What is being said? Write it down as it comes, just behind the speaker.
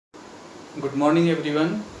Good morning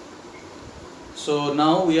everyone. So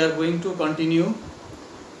now we are going to continue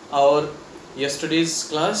our yesterday's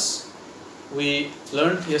class. We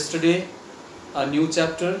learned yesterday a new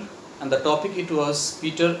chapter and the topic it was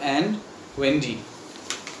Peter and Wendy.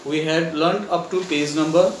 We had learned up to page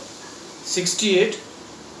number 68.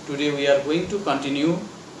 Today we are going to continue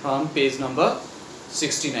from page number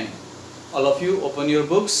 69. All of you open your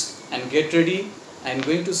books and get ready. I am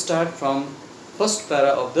going to start from first para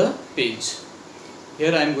of the page.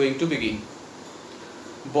 Here I am going to begin.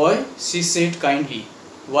 Boy, she said kindly,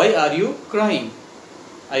 why are you crying?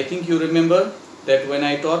 I think you remember that when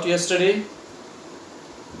I taught yesterday,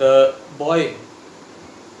 the boy,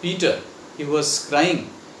 Peter, he was crying.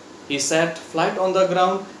 He sat flat on the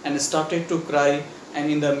ground and started to cry, and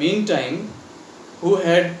in the meantime, who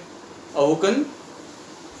had awoken?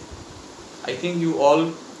 I think you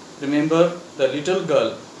all remember the little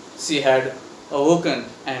girl. She had awoken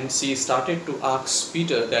and she started to ask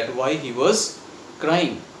Peter that why he was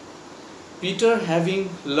crying. Peter, having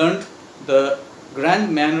learnt the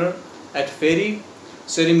grand manner at fairy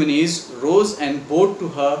ceremonies, rose and bowed to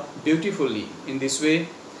her beautifully. In this way,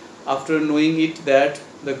 after knowing it that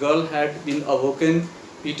the girl had been awoken,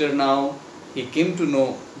 Peter now he came to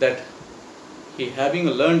know that he having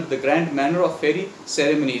learned the grand manner of fairy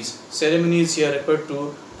ceremonies. Ceremonies here refer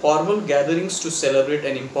to formal gatherings to celebrate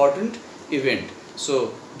an important event.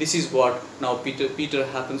 So this is what now Peter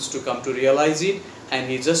happens to come to realize it, and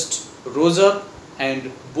he just rose up and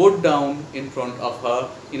bowed down in front of her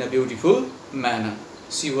in a beautiful manner.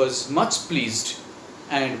 She was much pleased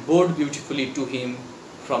and bowed beautifully to him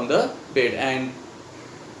from the bed, and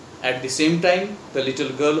at the same time the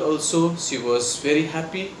little girl also, she was very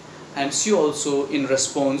happy, and she also in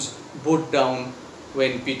response bowed down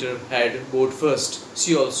when Peter had bowed first.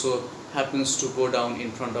 She also happens to bow down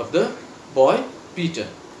in front of the boy Peter.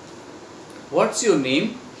 What's your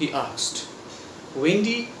name? He asked.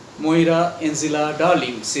 Wendy, Moira, Angela,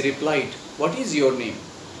 darling, she replied. What is your name?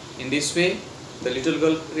 In this way, the little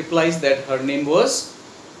girl replies that her name was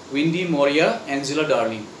Wendy, Moira, Angela,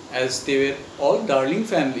 darling, as they were all darling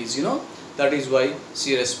families, That is why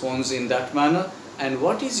she responds in that manner. And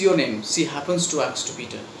what is your name? She happens to ask to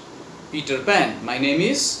Peter. Peter Pan. My name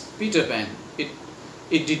is Peter Pan.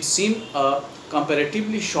 It did seem a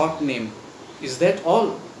comparatively short name. Is that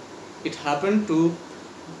all? It happened to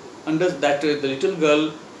the little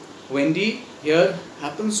girl Wendy here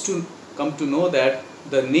happens to come to know that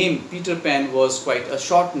the name Peter Pan was quite a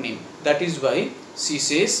short name. That is why she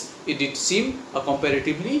says it did seem a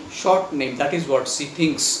comparatively short name. That is what she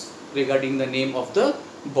thinks regarding the name of the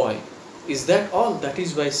boy. Is that all? That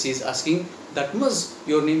is why she is asking, that much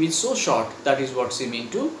your name is so short. That is what she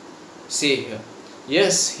meant to say here.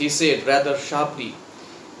 Yes, he said rather sharply.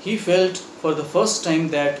 He felt for the first time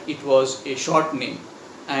that it was a short name.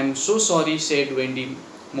 I am so sorry, said Wendy,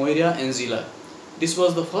 Moira, Angela. This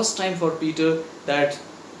was the first time for Peter that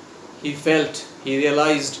he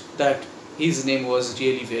realized that his name was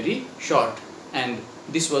really very short. And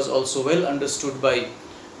this was also well understood by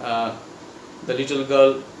the little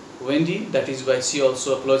girl Wendy. That is why she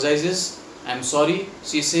also apologizes. I am sorry,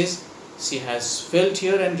 she says. She has felt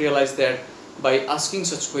here and realized that by asking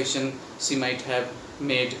such question, she might have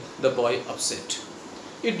made the boy upset.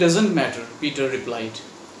 It doesn't matter, Peter replied.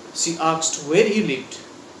 She asked where he lived.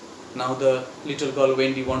 Now the little girl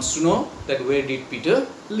Wendy wants to know that where did Peter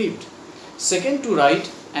lived. Second to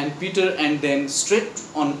right and Peter, and then straight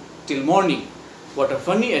on till morning. What a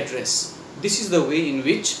funny address. This is the way in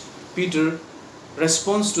which Peter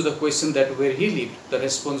responds to the question that where he lived. The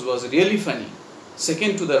response was really funny.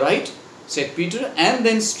 Second to the right, said Peter, and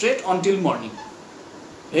then straight on till morning.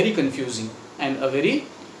 Very confusing and a very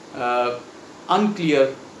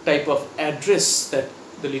unclear type of address that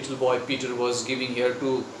the little boy Peter was giving here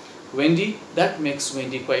to Wendy. That makes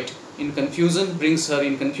Wendy quite in confusion, brings her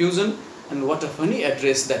in confusion, and what a funny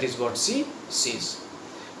address, that is what she says.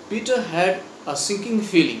 Peter had a sinking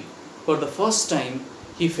feeling. For the first time,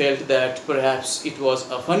 he felt that perhaps it was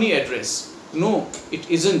a funny address. No, it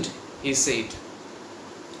isn't, he said.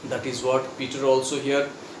 That is what Peter also here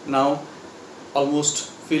now almost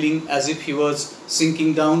feeling as if he was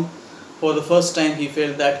sinking down. For the first time he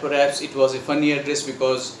felt that perhaps it was a funny address,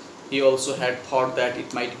 because he also had thought that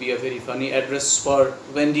it might be a very funny address for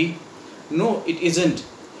Wendy. No, it isn't,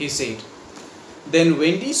 he said. Then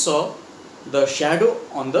Wendy saw the shadow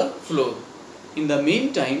on the floor. In the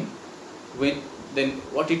meantime, then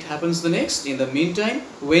what it happens the next? In the meantime,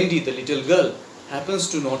 Wendy, the little girl, happens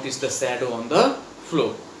to notice the shadow on the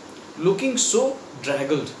floor, looking so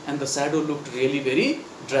draggled, and the shadow looked really very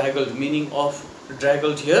draggled. Meaning of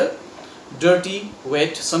draggled here, dirty,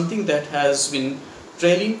 wet, something that has been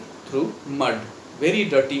trailing through mud. Very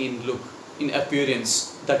dirty in look, in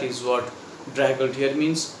appearance. That is what draggled here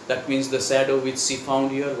means. That means the shadow which she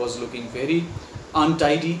found here was looking very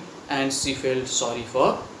untidy, and she felt sorry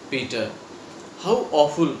for Peter. How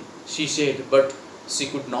awful, she said, but she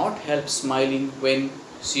could not help smiling when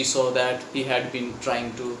she saw that he had been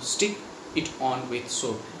trying to stick it on with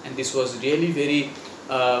soap. And this was really very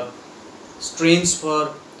strange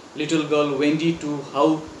for little girl Wendy, to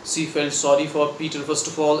how she felt sorry for Peter first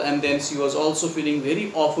of all, and then she was also feeling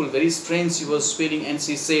very awful, very strange she was feeling, and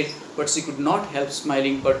she said, but she could not help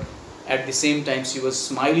smiling, but at the same time she was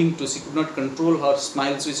smiling too. She could not control her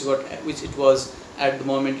smiles, which it was at the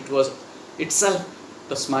moment, it was itself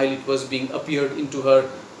the smile, it was being appeared into her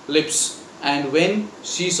lips. And when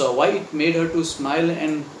she saw why it made her to smile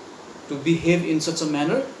and to behave in such a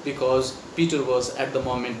manner, because Peter was at the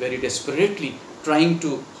moment very desperately trying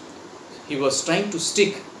to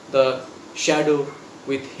stick the shadow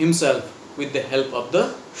with himself with the help of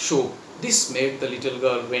the soap. This made the little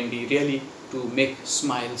girl Wendy really to make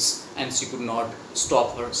smiles, and she could not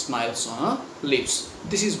stop her smiles on her lips.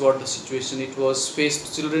 This is what the situation it was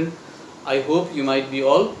faced, children. I hope you might be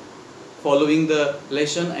all following the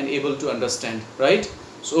lesson and able to understand, right?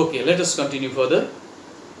 So okay, let us continue further.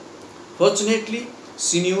 Fortunately,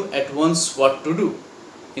 she knew at once what to do.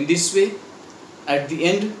 In this way, at the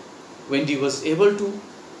end, Wendy was able to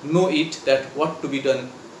know it that what to be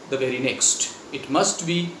done the very next. It must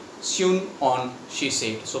be sewn on, she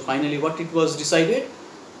said. So finally what it was decided,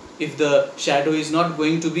 if the shadow is not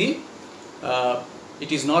going to be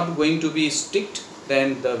sticked,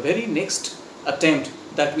 then the very next attempt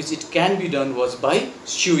that which it can be done was by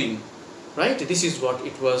sewing, right? This is what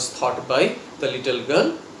it was thought by the little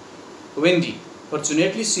girl Wendy.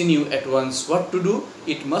 Fortunately, she knew at once what to do.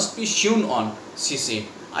 It must be sewn on, she said.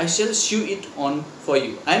 I shall sew it on for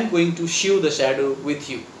you. I am going to sew the shadow with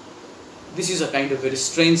you. This is a kind of very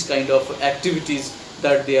strange kind of activities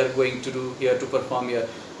that they are going to do here, to perform here.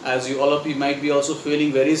 As you all of you might be also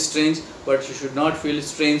feeling very strange, but you should not feel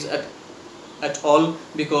strange at all,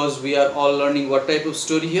 because we are all learning what type of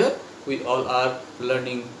story here. We all are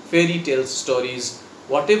learning fairy tale stories.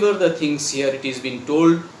 Whatever the things here, it is been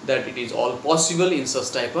told that it is all possible in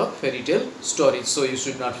such type of fairy tale stories. So you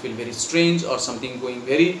should not feel very strange or something going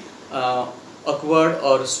very awkward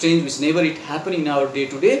or strange, which never it happen in our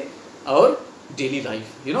day-to-day, our daily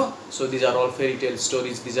life, you know. So these are all fairy tale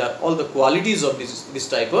stories. These are all the qualities of this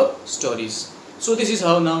type of stories. So this is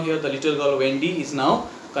how now here the little girl Wendy is now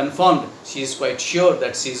confirmed. She is quite sure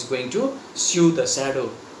that she is going to sew the shadow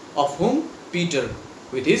of whom? Peter,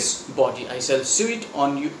 with his body. I shall sew it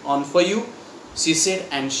on for you, she said,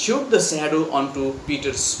 and sewed the shadow onto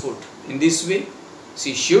Peter's foot. In this way,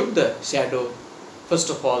 she sewed the shadow. First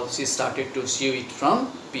of all, she started to sew it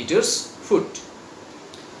from Peter's foot.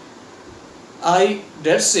 I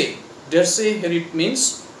dare say here it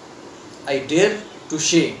means I dare to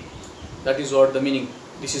say. That is what the meaning.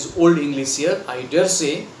 This is old English here. I dare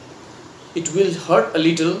say it will hurt a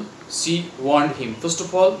little, she warned him. First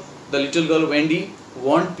of all, the little girl Wendy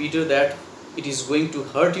warned Peter that it is going to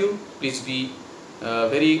hurt you. Please be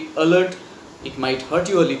very alert. It might hurt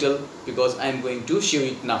you a little because I am going to sew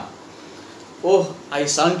it now. Oh, I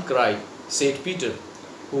shan't cry, said Peter,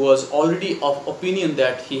 who was already of opinion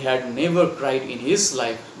that he had never cried in his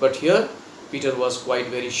life. But here Peter was quite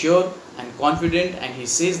very sure and confident, and he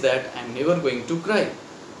says that I am never going to cry,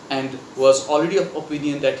 and was already of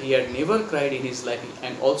opinion that he had never cried in his life.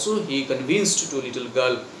 And also he convinced to little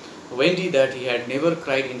girl Wendy that he had never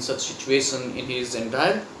cried in such situation in his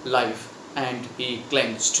entire life, and he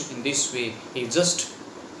clenched. In this way, he just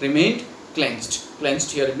remained clenched.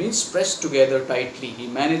 Clenched here means pressed together tightly.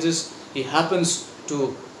 He happens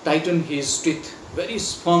to tighten his teeth very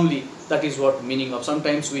firmly. That is what meaning of.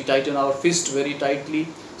 Sometimes we tighten our fist very tightly.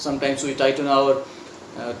 Sometimes we tighten our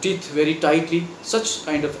teeth very tightly. Such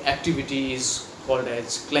kind of activity is called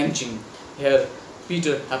as clenching. Here,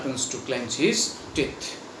 Peter happens to clench his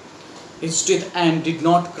teeth. And did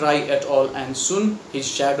not cry at all, and soon his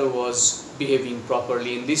shadow was behaving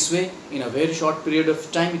properly. In this way, in a very short period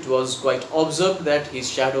of time, it was quite observed that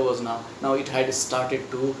his shadow was now it had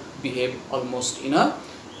started to behave almost in a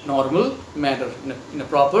normal manner, in a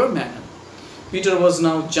proper manner. Peter was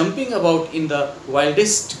now jumping about in the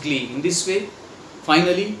wildest glee. In this way,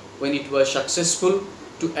 finally, when it was successful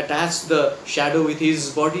to attach the shadow with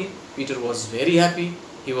his body, Peter was very happy.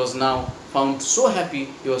 He was now found so happy,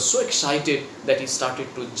 he was so excited that he started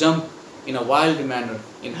to jump in a wild manner,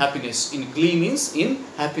 in happiness. In glee means in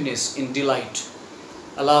happiness, in delight.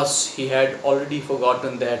 Alas, he had already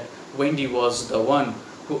forgotten that Wendy was the one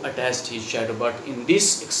who attached his shadow. But in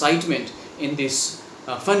this excitement, in this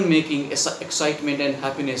fun-making excitement and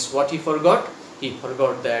happiness, what he forgot? He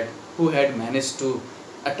forgot that who had managed to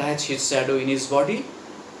attach his shadow in his body?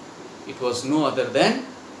 It was no other than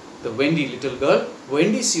the Wendy little girl.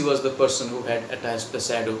 Wendy, she was the person who had attached the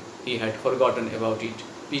shadow. He had forgotten about it.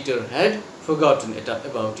 Peter had forgotten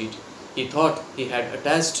about it. He thought he had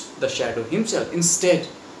attached the shadow himself. Instead,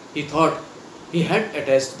 he thought he had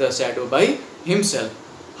attached the shadow by himself.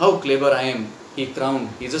 How clever I am, he crowned.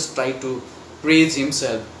 He just tried to praise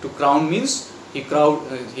himself. To crown means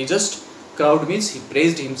he just crowd means he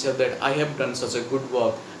praised himself that I have done such a good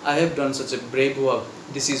work. I have done such a brave work.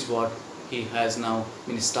 This is what he has now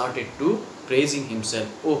been started to praising himself.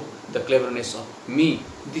 Oh, the cleverness of me.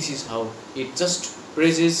 This is how it just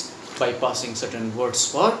praises by passing certain words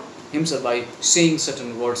for himself, by saying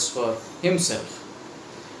certain words for himself.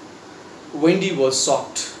 Wendy was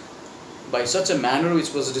shocked by such a manner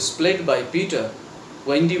which was displayed by Peter.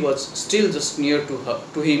 Wendy was still just near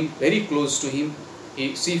to him, very close to him.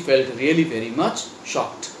 She felt really very much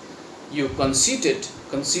shocked. You conceited.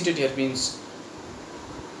 Conceited here means,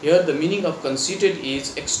 here the meaning of conceited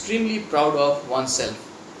is extremely proud of oneself.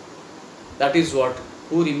 That is what,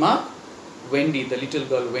 who remarked? Wendy, the little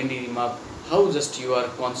girl Wendy remarked, how just you are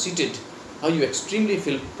conceited, how you extremely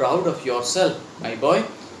feel proud of yourself, my boy.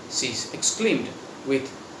 She exclaimed with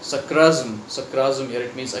sarcasm. Sarcasm here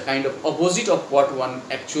it means a kind of opposite of what one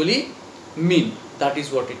actually mean. That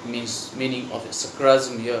is what it means, meaning of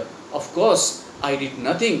sarcasm here. Of course, I did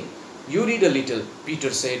nothing. You did a little,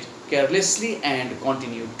 Peter said carelessly and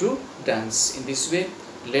continued to dance. In this way,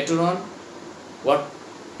 later on, what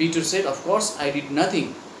Peter said, of course, I did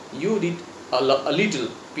nothing. You did a little,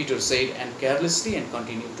 Peter said, and carelessly and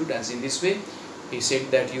continued to dance. In this way, he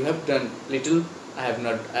said that you have done little. I have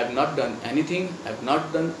not done anything. I have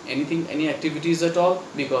not done anything, any activities at all,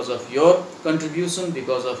 because of your contribution,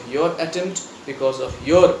 because of your attempt, because of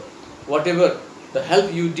your whatever the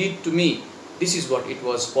help you did to me. This is what it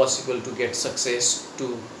was possible to get success,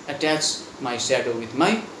 to attach my shadow with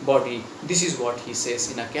my body. This is what he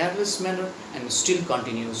says in a careless manner, and still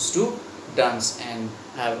continues to dance and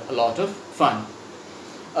have a lot of fun.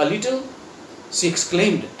 A little, she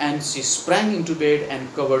exclaimed, and she sprang into bed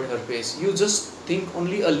and covered her face. You just think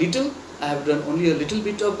only a little? I have done only a little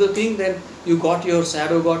bit of the thing, then you got your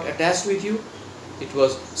shadow got attached with you?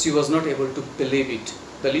 She was not able to believe it.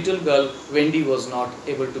 The little girl Wendy was not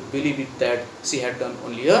able to believe it, that she had done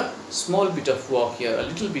only a small bit of work here, a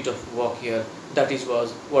little bit of work here. That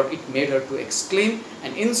was what it made her to exclaim,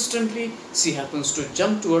 and instantly she happens to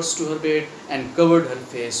jump towards to her bed and covered her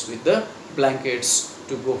face with the blankets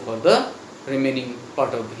to go for the remaining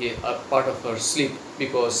part of her sleep,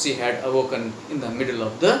 because she had awoken in the middle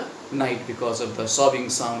of the night because of the sobbing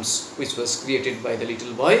sounds which was created by the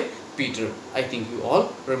little boy Peter. I think you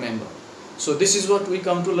all remember. So this is what we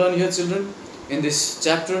come to learn here, children, in this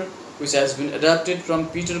chapter which has been adapted from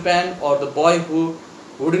Peter Pan, or the boy who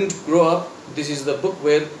wouldn't grow up. This is the book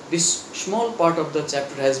where this small part of the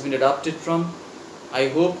chapter has been adapted from. I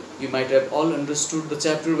hope you might have all understood the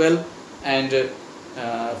chapter well and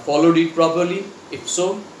followed it properly. If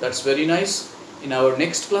so, that's very nice. In our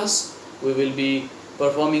next class, we will be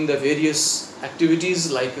performing the various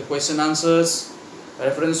activities like question answers,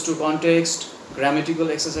 reference to context, grammatical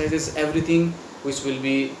exercises, everything, which will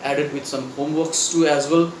be added with some homeworks too as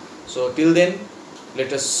well. So till then,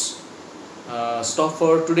 let us stop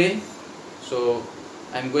for today. So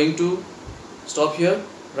I'm going to stop here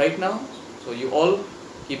right now. So you all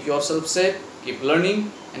keep yourself safe, keep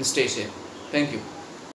learning and stay safe. Thank you.